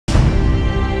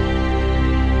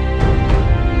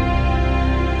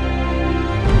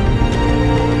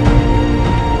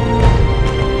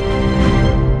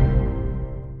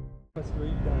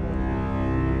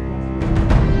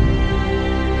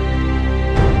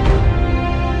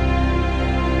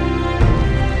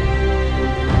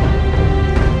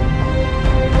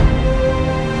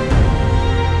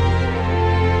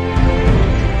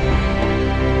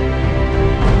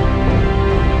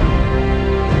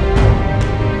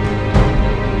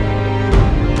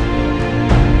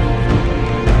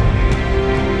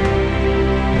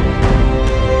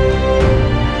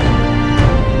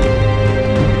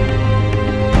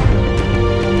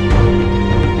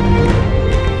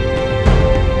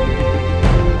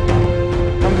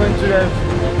have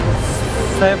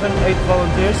 7, 8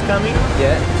 volunteers coming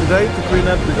today to clean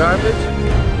up the garbage.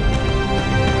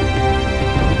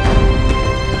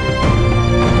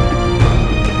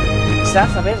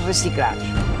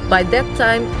 By that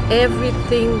time,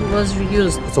 everything was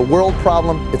reused. It's a world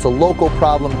problem, it's a local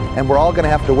problem, and we're all going to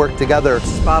have to work together.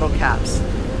 Bottle caps.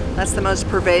 That's the most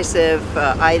pervasive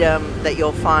item that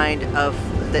you'll find of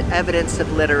the evidence of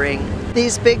littering.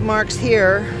 These big marks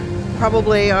here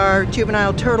probably are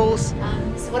juvenile turtles.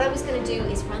 So what I was going to do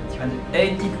is run through. And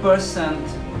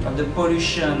 80% of the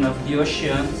pollution of the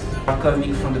oceans are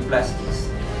coming from the plastics.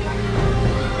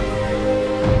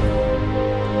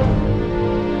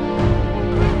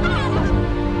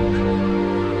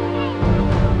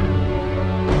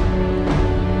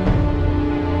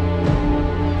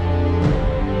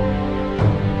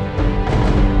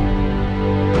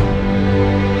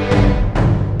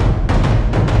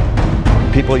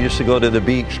 People used to go to the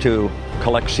beach to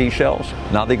collect seashells.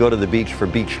 Now they go to the beach for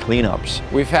beach cleanups.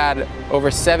 We've had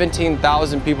over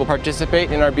 17,000 people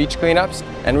participate in our beach cleanups,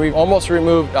 and we've almost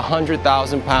removed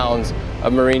 100,000 pounds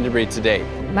of marine debris to date.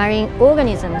 Marine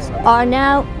organisms are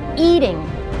now eating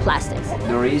plastics.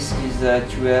 The risk is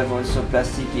that you have also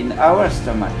plastic in our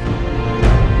stomach.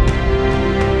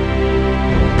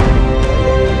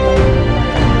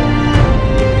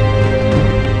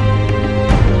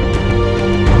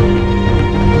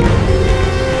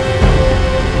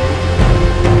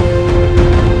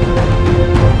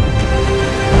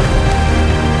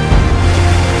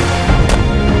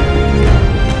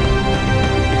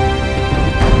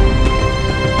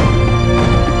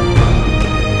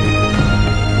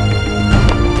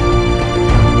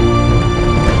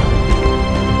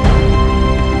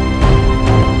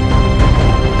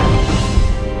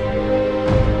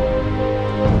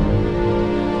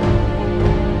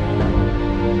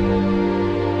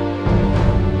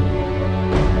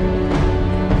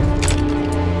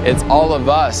 It's all of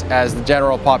us as the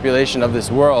general population of this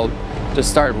world to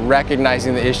start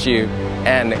recognizing the issue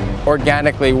and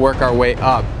organically work our way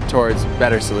up towards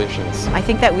better solutions. I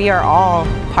think that we are all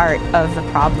part of the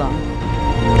problem.